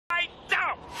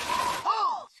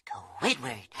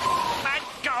Squidward. Let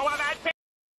go of that pig!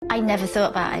 I never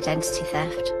thought about identity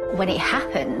theft. When it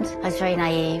happened, I was very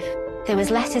naive. There was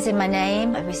letters in my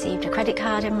name. I received a credit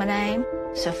card in my name.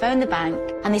 So I phoned the bank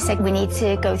and they said, we need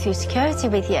to go through security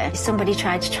with you. Somebody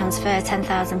tried to transfer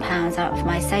 £10,000 out of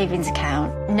my savings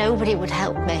account. Nobody would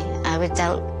help me. I would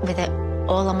dealt with it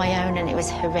all on my own and it was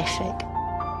horrific.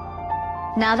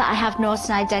 Now that I have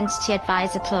Norton Identity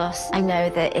Advisor Plus, I know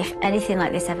that if anything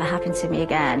like this ever happened to me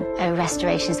again, a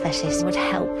restoration specialist would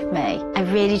help me. I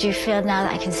really do feel now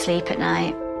that I can sleep at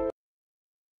night.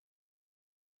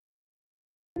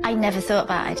 I never thought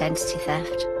about identity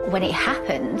theft. When it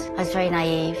happened, I was very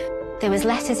naive. There was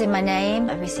letters in my name.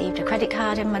 I received a credit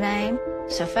card in my name.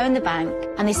 So I phoned the bank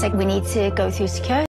and they said, we need to go through security.